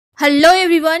Hello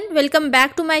everyone, welcome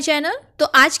back to my channel. तो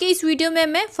आज के इस वीडियो में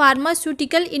मैं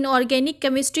फार्मास्यूटिकल इनऑर्गेनिक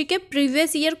केमिस्ट्री के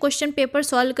previous year question paper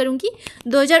solve करूंगी।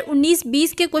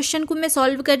 2019-20 के क्वेश्चन को मैं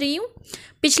सॉल्व कर रही हूं।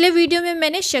 पिछले वीडियो में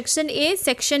मैंने सेक्शन ए,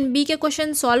 सेक्शन बी के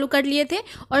क्वेश्चन सॉल्व कर लिए थे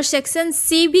और सेक्शन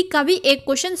सी बी का भी एक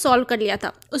क्वेश्चन सॉल्व कर लिया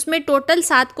था। उसमें टोटल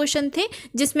 7 क्वेश्चन थे,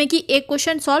 जिसमें कि एक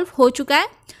क्वेश्चन सॉल्व हो चुका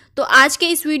है। तो आज के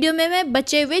इस वीडियो में मैं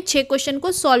बचे हुए 6 क्वेश्चन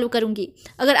को सॉल्व करूंगी।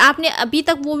 अगर आपने अभी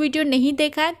तक वो वीडियो नहीं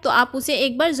देखा है तो आप उसे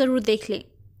एक बार ज़रूर देख लें।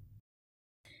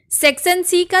 सेक्शन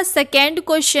सी का सेकेंड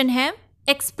क्वेश्चन है,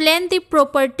 explain the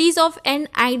properties of an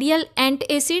ideal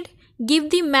antacid, give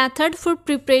the method for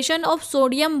preparation of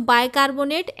sodium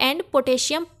bicarbonate and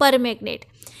potassium permanganate.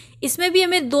 इसमें भी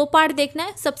हमें 2 पार्ट देखना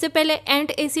है। सबसे पहले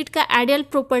एंटासिड का आइडियल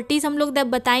प्रॉपर्टीज हम लोग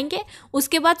बताएंगे,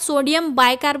 उसके बाद sodium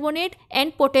bicarbonate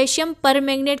and potassium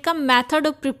permanganate का मेथड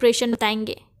ऑफ प्रिपरेशन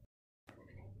बताएंगे।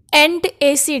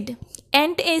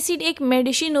 एंटासिड एक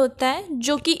मेडिसिन होता है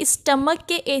जो कि स्टमक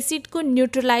के एसिड को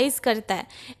न्यूट्रलाइज करता है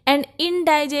and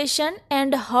indigestion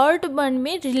and heart burn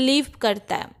में रिलीफ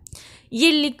करता है।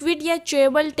 ये लिक्विड या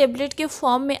च्यूएबल टेबलेट के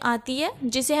फॉर्म में आती है,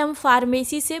 जिसे हम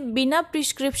फार्मेसी से बिना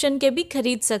प्रिस्क्रिप्शन के भी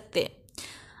खरीद सकते हैं।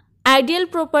 आइडियल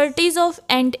प्रॉपर्टीज ऑफ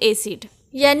एंटासिड,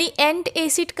 यानी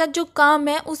एंटासिड का जो काम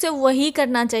है उसे वही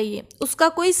करना चाहिए, उसका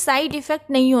कोई साइड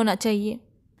इफेक्ट नहीं होना चाहिए।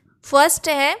 फर्स्ट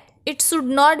है, it should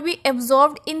not be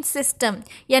absorbed in system,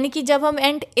 यानी कि जब हम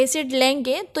एंटासिड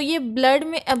लेंगे तो ये ब्लड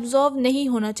में एब्जॉर्ब नहीं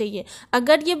होना चाहिए।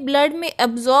 अगर ये ब्लड में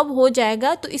एब्जॉर्ब हो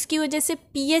जाएगा तो इसकी वजह से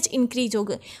पीएच इंक्रीज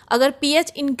होगा। अगर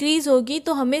पीएच इंक्रीज होगी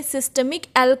तो हमें सिस्टमिक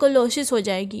एल्कोलोसिस हो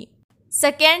जाएगी।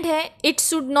 सेकेंड है, it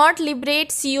should not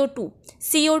liberate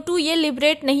CO2 ये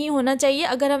लिबरेट नहीं होना चाहिए।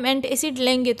 अगर हम एंटासिड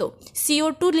लेंगे तो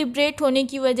CO2 लिबरेट होने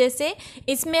की वजह से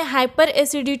इसमें हाइपर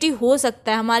एसिडिटी हो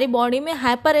सकता है, हमारी बॉडी में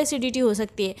हाइपर एसिडिटी हो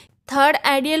सकती है। थर्ड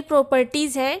आइडियल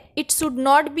प्रॉपर्टीज़ है, it should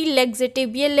not be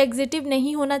laxative, ये लैक्सेटिव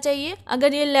नहीं होना चाहिए।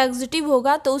 अगर ये लैक्सेटिव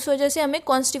होगा तो उस वजह से हमें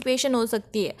कॉन्स्टिपेशन हो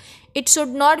सकती है। It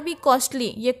should not be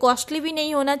costly, ये कॉस्टली भी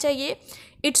नहीं होना चाहिए।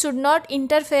 It should not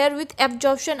interfere with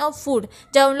absorption of food,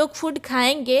 जब हम लोग फूड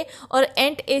खाएंगे और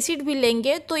एंटासिड भी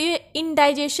लेंगे तो ये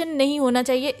इनडाइजेशन नहीं होना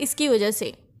चाहिए इसकी वजह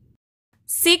से।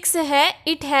 6 है,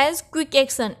 इट हैज़ क्विक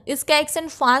एक्शन, इसका एक्शन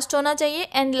फास्ट होना चाहिए।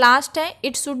 एंड लास्ट है,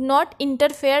 it should not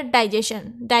interfere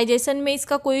digestion में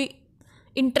इसका कोई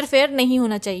इंटरफेयर नहीं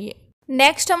होना चाहिए।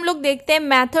 नेक्स्ट हम लोग देखते हैं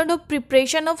method of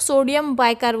preparation of sodium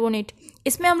bicarbonate.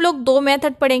 इसमें हम लोग 2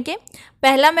 मेथड पढ़ेंगे।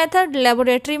 पहला मेथड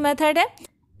लेबोरेटरी मेथड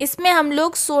है। इसमें हम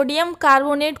लोग सोडियम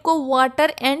कार्बोनेट को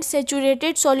water and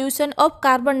saturated solution of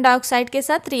carbon dioxide के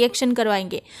साथ रिएक्शन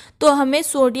करवाएंगे तो हमें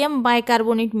सोडियम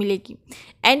बाइकार्बोनेट मिलेगी।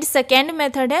 एंड सेकेंड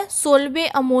मेथड है सोलवे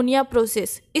अमोनिया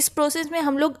प्रोसेस। इस प्रोसेस में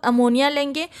हम लोग अमोनिया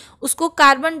लेंगे, उसको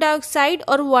कार्बन डाइऑक्साइड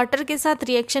और वाटर के साथ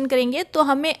रिएक्शन करेंगे तो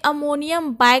हमें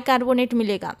अमोनियम बाइकार्बोनेट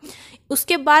मिलेगा।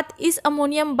 उसके बाद इस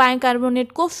अमोनियम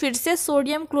बाइकार्बोनेट को फिर से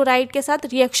सोडियम क्लोराइड के साथ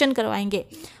रिएक्शन करवाएंगे।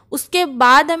 उसके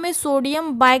बाद हमें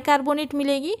सोडियम बाइकार्बोनेट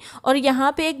मिलेगी और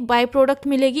यहाँ पे एक बाई प्रोडक्ट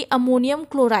मिलेगी ammonium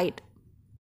chloride.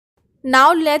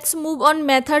 Now let's move on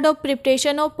method of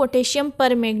preparation of potassium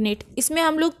permanganate. इसमें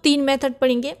हम लोग 3 मेथड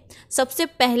पढ़ेंगे। सबसे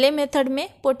पहले मेथड में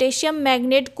पोटेशियम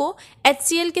मैग्नेट को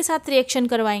HCl के साथ रिएक्शन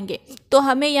करवाएंगे तो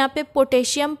हमें यहाँ पे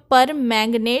potassium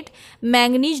permanganate,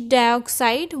 manganese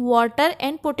dioxide, water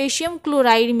and potassium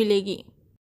chloride मिलेगी।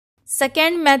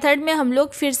 सेकेंड मेथड में हम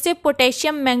लोग फिर से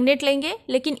पोटेशियम मैग्नेट लेंगे,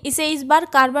 लेकिन इसे इस बार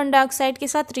कार्बन डाइऑक्साइड के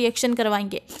साथ रिएक्शन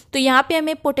करवाएंगे तो यहाँ पे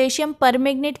हमें पोटेशियम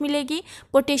परमैंगनेट मिलेगी,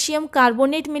 पोटेशियम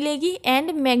कार्बोनेट मिलेगी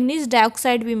एंड मैंगनीज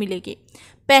डाइऑक्साइड भी मिलेगी।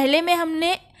 पहले में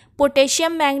हमने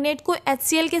पोटेशियम मैग्नेट को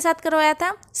HCl के साथ करवाया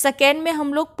था, सेकेंड में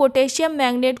हम लोग पोटेशियम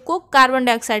मैग्नेट को कार्बन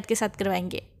डाइऑक्साइड के साथ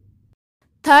करवाएंगे।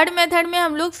 थर्ड मेथड में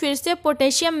हम लोग फिर से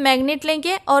पोटेशियम मैग्नेट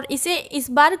लेंगे और इसे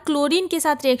इस बार क्लोरीन के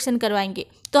साथ रिएक्शन करवाएंगे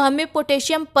तो हमें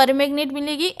पोटेशियम परमैंगनेट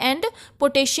मिलेगी एंड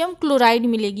पोटेशियम क्लोराइड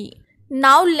मिलेगी।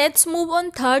 Now let's move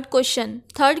on third question.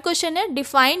 Third question है,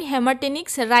 define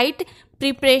हेमाटेनिक्स, right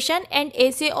preparation and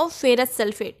essay of ferrous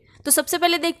sulphate. तो सबसे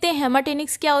पहले देखते हैं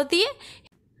हेमाटेनिक्स क्या होती है।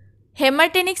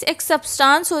 हेमाटेनिक्स एक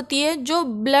सब्सटेंस होती है जो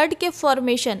ब्लड के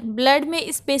फॉर्मेशन, ब्लड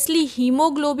में स्पेशली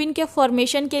हीमोग्लोबिन के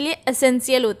फॉर्मेशन के लिए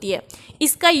एसेंशियल होती है।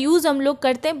 इसका यूज़ हम लोग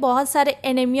करते हैं बहुत सारे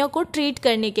एनीमिया को ट्रीट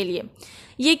करने के लिए।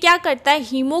 ये क्या करता है,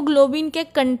 हीमोग्लोबिन के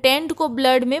कंटेंट को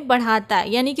ब्लड में बढ़ाता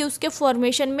है, यानी कि उसके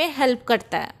फॉर्मेशन में हेल्प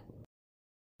करता है।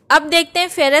 अब देखते हैं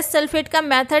फेरस सल्फेट का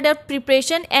method of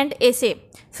preparation and essay.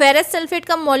 Ferrous sulphate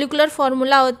का मॉलिक्यूलर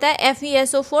फॉर्मूला होता है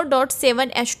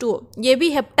FeSO4.7H2O। ये भी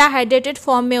हेप्टाहाइड्रेटेड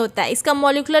फॉर्म में होता है। इसका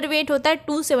मॉलिक्यूलर वेट होता है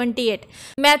 278।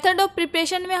 मेथड ऑफ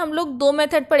प्रिपरेशन में हम लोग दो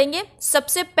मेथड पढ़ेंगे।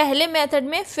 सबसे पहले मेथड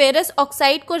में फेरस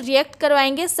ऑक्साइड को रिएक्ट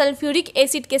करवाएंगे सल्फ्यूरिक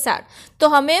एसिड के साथ, तो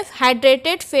हमें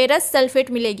हाइड्रेटेड फेरस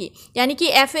सल्फेट मिलेगी, यानी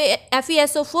कि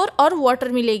FeSO4 और वाटर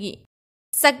मिलेगी।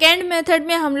 सेकेंड मेथड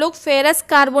में हम लोग फेरस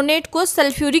कार्बोनेट को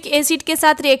सल्फ्यूरिक एसिड के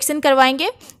साथ रिएक्शन करवाएंगे,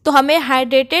 तो हमें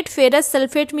हाइड्रेटेड फेरस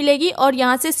सल्फेट मिलेगी और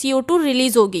यहाँ से CO2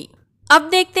 रिलीज होगी। अब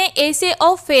देखते हैं essay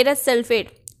of ferrous sulphate.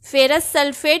 Ferrous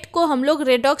sulphate को हम लोग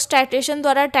रेडॉक्स टाइट्रेशन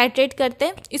द्वारा टाइट्रेट करते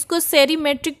हैं। इसको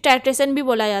सेरीमेट्रिक टाइट्रेशन भी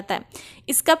बोला जाता है।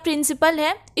 इसका प्रिंसिपल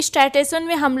है, इस टाइट्रेशन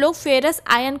में हम लोग फेरस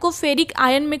आयन को फेरिक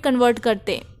आयन में कन्वर्ट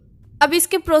करते हैं। अब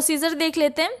इसके प्रोसीजर देख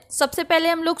लेते हैं। सबसे पहले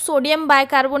हम लोग सोडियम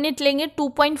बाइकार्बोनेट लेंगे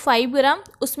 2.5 ग्राम,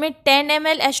 उसमें 10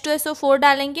 ml H2SO4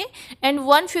 डालेंगे एंड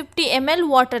 150 ml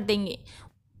वाटर देंगे।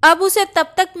 अब उसे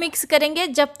तब तक मिक्स करेंगे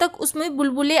जब तक उसमें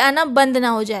बुलबुले आना बंद ना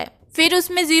हो जाए। फिर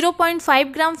उसमें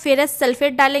 0.5 ग्राम फेरस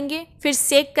सल्फेट डालेंगे, फिर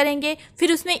सेक करेंगे,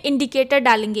 फिर उसमें इंडिकेटर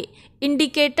डालेंगे।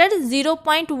 इंडिकेटर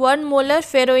 0.1 मोलर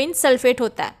फेरोइन सल्फेट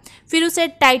होता है। फिर उसे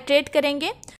टाइट्रेट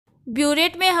करेंगे।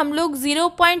 ब्यूरेट में हम लोग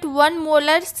 0.1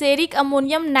 मोलर सेरिक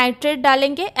अमोनियम नाइट्रेट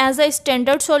डालेंगे एज अ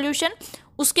स्टैंडर्ड सॉल्यूशन।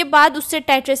 उसके बाद उससे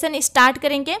टाइट्रेशन स्टार्ट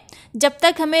करेंगे। जब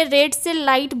तक हमें रेड से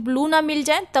लाइट ब्लू ना मिल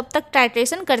जाए तब तक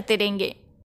टाइट्रेशन करते रहेंगे।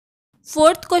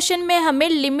 फोर्थ क्वेश्चन में हमें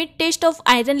लिमिट टेस्ट ऑफ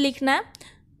आयरन लिखना है।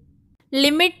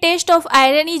 Limit test of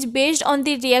iron is based on the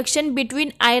reaction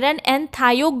between iron and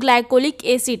थायोग्लाइकोलिक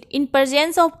acid in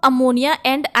presence of ammonia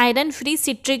and iron free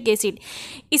citric acid.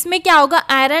 इसमें क्या होगा,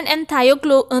 आयरन एंड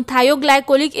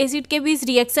थायोग्लाइकोलिक एसिड के बीच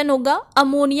reaction होगा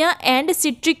ammonia and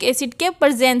citric acid के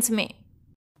presence में।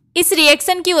 इस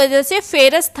reaction की वजह से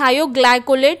फेरस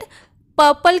थायोग्लाइकोलेट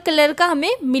पर्पल कलर का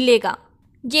हमें मिलेगा।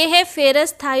 ये है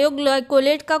फेरस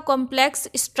थायोग्लाइकोलेट का कॉम्प्लेक्स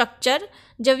स्ट्रक्चर।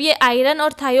 जब ये आयरन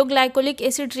और थायोग्लाइकोलिक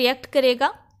एसिड रिएक्ट करेगा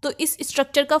तो इस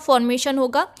स्ट्रक्चर का फॉर्मेशन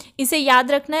होगा। इसे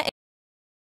याद रखना है।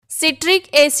 सिट्रिक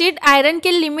एसिड आयरन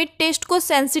के लिमिट टेस्ट को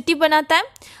सेंसिटिव बनाता है।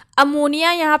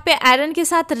 अमोनिया यहाँ पे आयरन के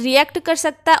साथ रिएक्ट कर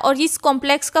सकता है और इस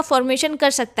कॉम्प्लेक्स का फॉर्मेशन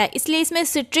कर सकता है, इसलिए इसमें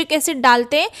सिट्रिक एसिड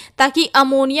डालते हैं ताकि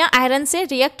अमोनिया आयरन से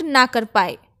रिएक्ट ना कर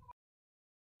पाए।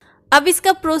 अब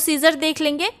इसका प्रोसीजर देख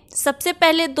लेंगे। सबसे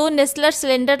पहले 2 नेस्लर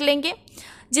सिलेंडर लेंगे,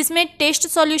 जिसमें टेस्ट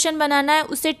सॉल्यूशन बनाना है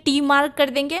उसे T मार्क कर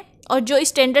देंगे और जो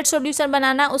स्टैंडर्ड सॉल्यूशन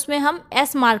बनाना है उसमें हम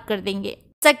S मार्क कर देंगे।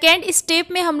 सेकेंड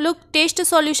स्टेप में हम लोग टेस्ट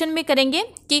सॉल्यूशन में करेंगे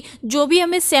कि जो भी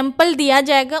हमें सैंपल दिया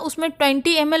जाएगा उसमें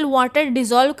 20 ml वाटर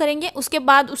डिसॉल्व करेंगे। उसके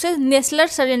बाद उसे नेस्लर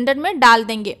सिलेंडर में डाल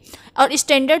देंगे और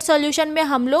स्टैंडर्ड सॉल्यूशन में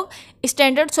हम लोग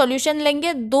स्टैंडर्ड सॉल्यूशन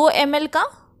लेंगे 2 ml का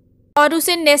और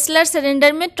उसे नेस्लर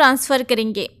सिलेंडर में ट्रांसफ़र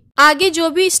करेंगे। आगे जो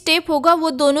भी स्टेप होगा वो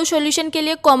दोनों सॉल्यूशन के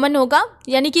लिए कॉमन होगा,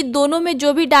 यानी कि दोनों में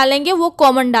जो भी डालेंगे वो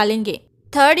कॉमन डालेंगे।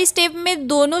 थर्ड स्टेप में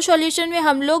दोनों सॉल्यूशन में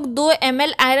हम लोग 2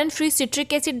 ml iron free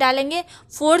citric acid डालेंगे।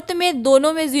 फोर्थ में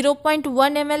दोनों में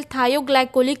 0.1 ml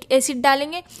थायोग्लाइकोलिक एसिड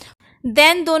डालेंगे।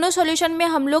 देन दोनों सॉल्यूशन में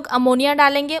हम लोग अमोनिया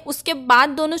डालेंगे। उसके बाद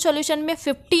दोनों सॉल्यूशन में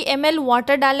 50 ml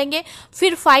वाटर डालेंगे।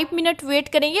 फिर 5 मिनट वेट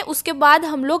करेंगे। उसके बाद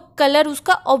हम लोग कलर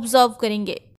उसका ऑब्जर्व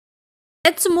करेंगे।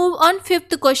 Let's move on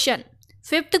fifth question.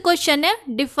 Fifth question है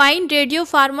define radio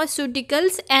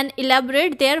pharmaceuticals and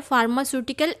elaborate there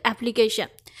pharmaceutical application.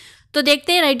 तो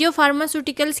देखते हैं रेडियो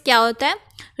फार्मास्यूटिकल्स क्या होता है।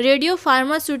 रेडियो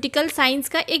फार्मास्यूटिकल साइंस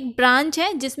का एक ब्रांच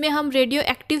है जिसमें हम रेडियो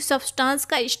एक्टिव सब्सटेंस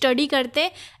का स्टडी करते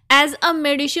हैं। एज अ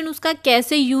मेडिसिन उसका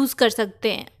कैसे यूज़ कर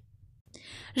सकते हैं।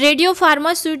 Radio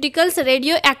pharmaceuticals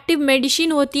radio active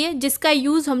medicine होती है जिसका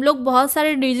यूज़ हम लोग बहुत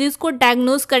सारे डिजीज़ को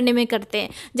डायग्नोज करने में करते हैं,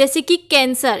 जैसे कि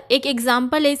कैंसर एक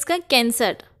एग्जाम्पल है इसका,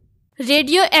 कैंसर।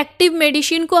 रेडियो एक्टिव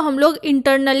मेडिसिन को हम लोग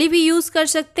इंटरनली भी यूज़ कर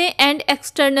सकते हैं एंड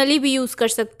एक्सटर्नली भी यूज़ कर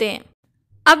सकते हैं।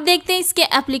 अब देखते हैं इसके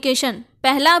एप्लीकेशन।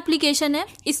 पहला एप्लीकेशन है,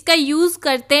 इसका यूज़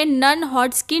करते हैं नॉन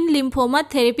हॉटस्किन लिम्फोमा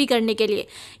थेरेपी करने के लिए।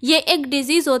 ये एक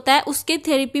डिजीज़ होता है, उसके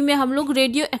थेरेपी में हम लोग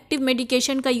रेडियो एक्टिव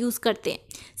मेडिकेशन का यूज़ करते हैं।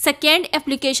 सेकेंड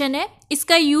एप्लीकेशन है,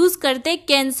 इसका यूज़ करते हैं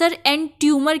कैंसर एंड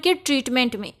ट्यूमर के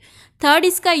ट्रीटमेंट में। थर्ड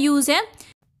इसका यूज़ है,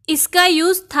 इसका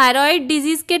यूज़ थायराइड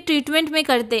डिजीज़ के ट्रीटमेंट में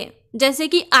करते हैं, जैसे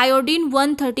कि आयोडीन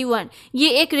 131। ये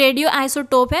एक रेडियो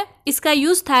आइसोटोप है, इसका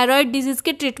यूज़ थायराइड डिजीज़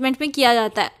के ट्रीटमेंट में किया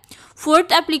जाता है।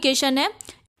 फोर्थ एप्लीकेशन है,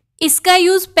 इसका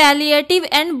use palliative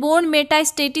and bone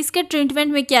metastasis के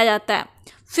ट्रीटमेंट में किया जाता है।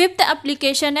 फिफ्थ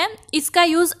एप्लीकेशन है, इसका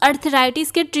यूज़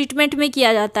अर्थराइटिस के ट्रीटमेंट में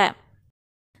किया जाता है।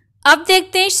 अब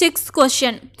देखते हैं सिक्स्थ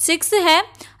क्वेश्चन। सिक्स्थ है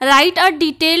right a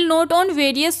detail note on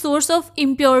various source of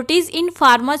impurities in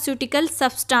pharmaceutical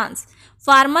substance.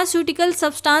 Pharmaceutical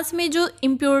substance में जो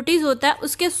इम्प्योरिटीज़ होता है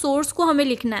उसके सोर्स को हमें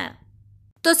लिखना है।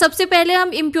 तो सबसे पहले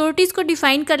हम इम्प्योरिटीज़ को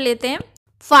डिफाइन कर लेते हैं।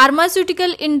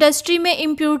 फार्मास्यूटिकल इंडस्ट्री में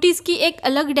इम्प्योरिटीज़ की एक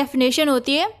अलग डेफिनेशन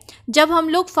होती है। जब हम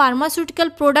लोग फार्मास्यूटिकल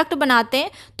प्रोडक्ट बनाते हैं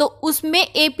तो उसमें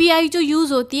एपीआई जो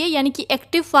यूज़ होती है, यानी कि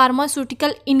एक्टिव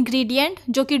फार्मास्यूटिकल इंग्रेडिएंट,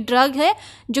 जो कि ड्रग है,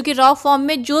 जो कि रॉ फॉर्म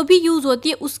में जो भी यूज़ होती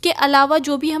है, उसके अलावा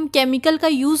जो भी हम केमिकल का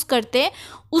यूज़ करते हैं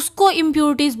उसको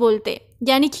इम्प्योरिटीज़ बोलते हैं।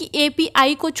 यानी कि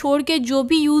एपीआई को छोड़ के जो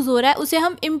भी यूज़ हो रहा है उसे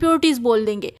हम इम्प्योरिटीज़ बोल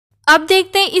देंगे। अब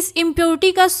देखते हैं इस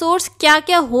इम्प्योरिटी का सोर्स क्या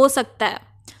क्या हो सकता है।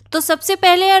 तो सबसे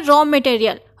पहले है रॉ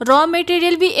मटेरियल। रॉ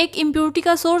मटेरियल भी एक इम्प्योरिटी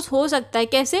का सोर्स हो सकता है।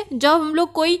 कैसे? जब हम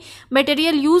लोग कोई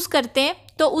मटेरियल यूज़ करते हैं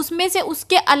तो उसमें से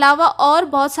उसके अलावा और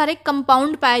बहुत सारे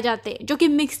कंपाउंड पाए जाते हैं जो कि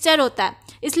मिक्सचर होता है,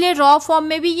 इसलिए रॉ फॉर्म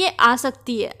में भी ये आ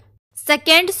सकती है।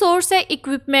 सेकेंड सोर्स है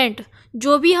इक्विपमेंट।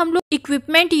 जो भी हम लोग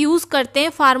इक्विपमेंट यूज़ करते हैं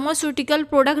फार्मास्यूटिकल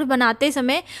प्रोडक्ट बनाते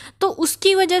समय, तो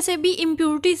उसकी वजह से भी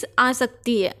इम्प्योरिटीज आ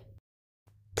सकती है।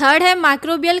 थर्ड है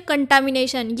माइक्रोबियल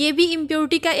कंटामिनेशन, ये भी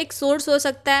इम्प्योरिटी का एक सोर्स हो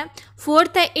सकता है।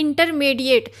 फोर्थ है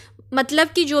इंटरमीडिएट, मतलब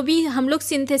कि जो भी हम लोग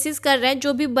सिंथेसिस कर रहे हैं,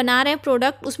 जो भी बना रहे हैं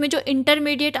प्रोडक्ट, उसमें जो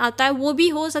इंटरमीडिएट आता है वो भी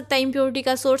हो सकता है इम्प्योरिटी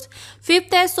का सोर्स।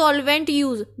 फिफ्थ है सॉल्वेंट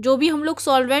यूज़, जो भी हम लोग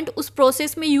सॉल्वेंट उस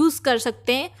प्रोसेस में यूज़ कर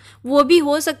सकते हैं वो भी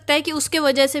हो सकता है कि उसके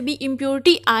वजह से भी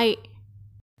इम्प्योरिटी आए।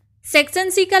 सेक्शन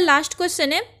सी का लास्ट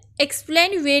क्वेश्चन है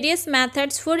explain various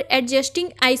methods for adjusting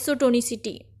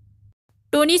isotonicity.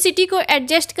 Tonicity को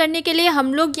एडजस्ट करने के लिए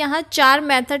हम लोग यहाँ 4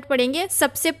 मेथड पढ़ेंगे।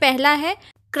 सबसे पहला है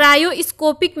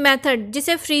क्रायोस्कोपिक मेथड,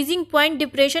 जिसे फ्रीजिंग पॉइंट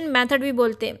डिप्रेशन मेथड भी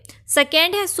बोलते हैं।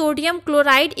 सेकेंड है sodium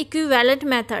chloride equivalent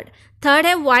method. Third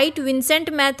है white Vincent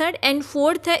method and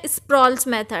fourth है स्प्रॉल्स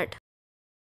मेथड।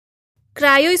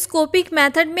 क्रायोस्कोपिक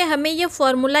मेथड में हमें यह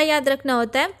फॉर्मूला याद रखना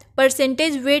होता है,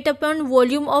 percentage weight upon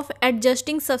volume of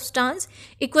adjusting substance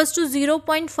equals to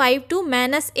 0.52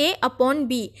 minus A upon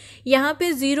B. यहाँ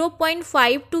पे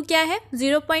 0.52 क्या है?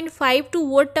 0.52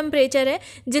 वो टेम्परेचर है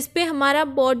जिस पे हमारा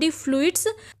बॉडी फ्लूइड्स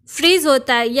फ्रीज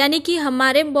होता है, यानी कि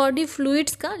हमारे बॉडी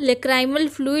फ्लूइड्स का लेक्राइमल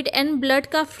फ्लूइड एंड ब्लड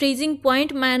का freezing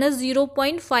point minus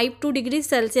 0.52 degree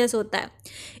Celsius होता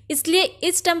है। इसलिए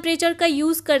इस टेम्परेचर का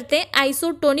यूज़ करते हैं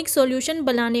आइसोटोनिक सॉल्यूशन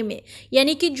बनाने में,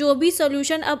 यानी कि जो भी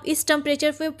सॉल्यूशन अब इस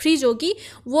टेम्परेचर पे फ्रीज होगी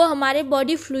वो हमारे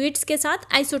बॉडी फ्लूइड्स के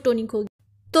साथ आइसोटोनिक होगी।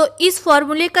 तो इस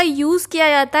फॉर्मूले का यूज़ किया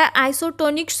जाता है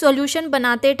आइसोटोनिक सॉल्यूशन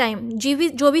बनाते टाइम।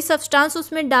 जो भी सब्सटेंस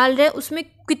उसमें डाल रहे हैं उसमें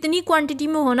कितनी क्वांटिटी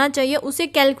में होना चाहिए उसे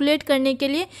कैलकुलेट करने के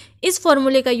लिए इस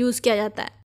फॉर्मूले का यूज़ किया जाता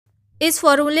है। इस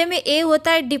फॉर्मूले में ए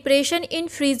होता है depression in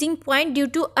freezing point due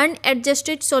to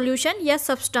unadjusted solution या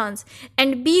सब्सटेंस,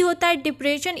 एंड बी होता है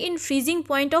depression in freezing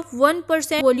point of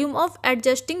 1% volume of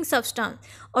adjusting substance,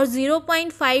 और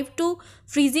 0.52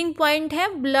 फ्रीजिंग पॉइंट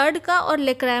है ब्लड का और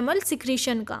लेक्राइमल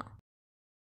सिक्रीशन का।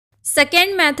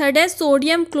 सेकेंड मेथड है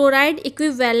सोडियम क्लोराइड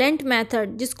इक्विवेलेंट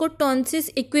मेथड, जिसको टॉन्सिस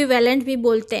इक्विवेलेंट भी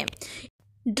बोलते हैं।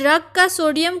 ड्रग का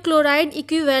सोडियम क्लोराइड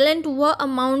इक्विवेलेंट वह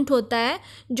अमाउंट होता है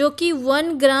जो कि 1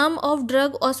 ग्राम ऑफ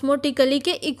ड्रग ऑस्मोटिकली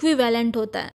के इक्विवेलेंट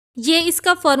होता है। ये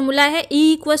इसका फॉर्मूला है E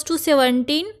equals to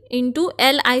 17 into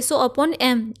L iso upon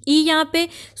M। E यहाँ पे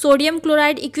सोडियम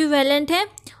क्लोराइड इक्विवेलेंट है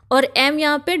और M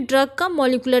यहाँ पे ड्रग का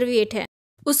मॉलिक्यूलर वेट है।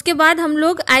 उसके बाद हम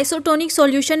लोग आइसोटोनिक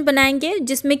सॉल्यूशन बनाएंगे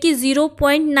जिसमें कि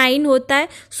 0.9 होता है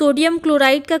सोडियम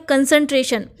क्लोराइड का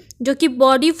कंसंट्रेशन, जो कि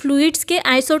बॉडी फ्लूइड्स के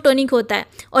आइसोटोनिक होता है,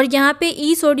 और यहाँ पे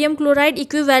E सोडियम क्लोराइड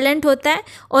इक्विवेलेंट होता है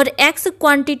और X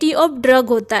क्वांटिटी ऑफ ड्रग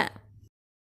होता है।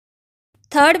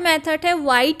 थर्ड मेथड है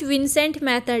व्हाइट विंसेंट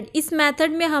मेथड। इस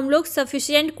मेथड में हम लोग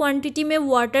सफिशिएंट क्वांटिटी में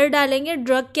वाटर डालेंगे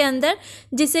ड्रग के अंदर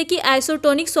जिससे कि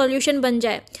आइसोटोनिक सॉल्यूशन बन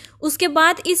जाए। उसके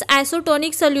बाद इस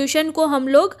आइसोटोनिक सॉल्यूशन को हम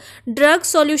लोग ड्रग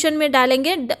सॉल्यूशन में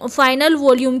डालेंगे फाइनल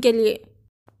वॉल्यूम के लिए।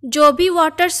 जो भी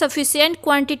वाटर सफिशिएंट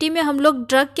क्वांटिटी में हम लोग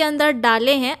ड्रग के अंदर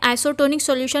डाले हैं आइसोटोनिक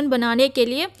सॉल्यूशन बनाने के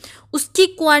लिए, उसकी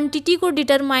क्वांटिटी को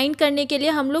डिटरमाइन करने के लिए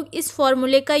हम लोग इस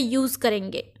फॉर्मूले का यूज़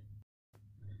करेंगे।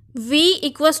 V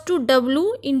equals to W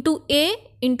into A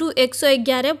into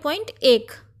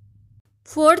 111.1।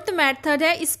 Fourth method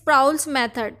है स्प्रॉल्स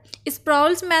मेथड।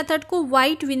 स्प्रॉल्स मेथड को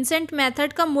व्हाइट विंसेंट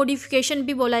मेथड का मॉडिफिकेशन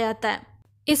भी बोला जाता है।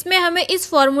 इसमें हमें इस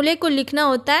फॉर्मूले को लिखना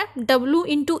होता है W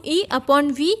into E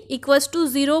upon V equals to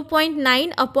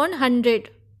 0.9 upon 100।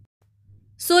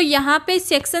 सो यहाँ पे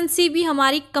सेक्शन सी भी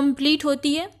हमारी कंप्लीट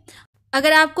होती है।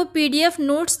 अगर आपको PDF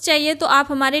नोट्स चाहिए तो आप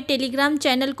हमारे टेलीग्राम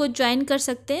चैनल को ज्वाइन कर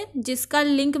सकते हैं, जिसका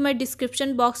लिंक मैं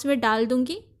डिस्क्रिप्शन बॉक्स में डाल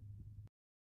दूँगी।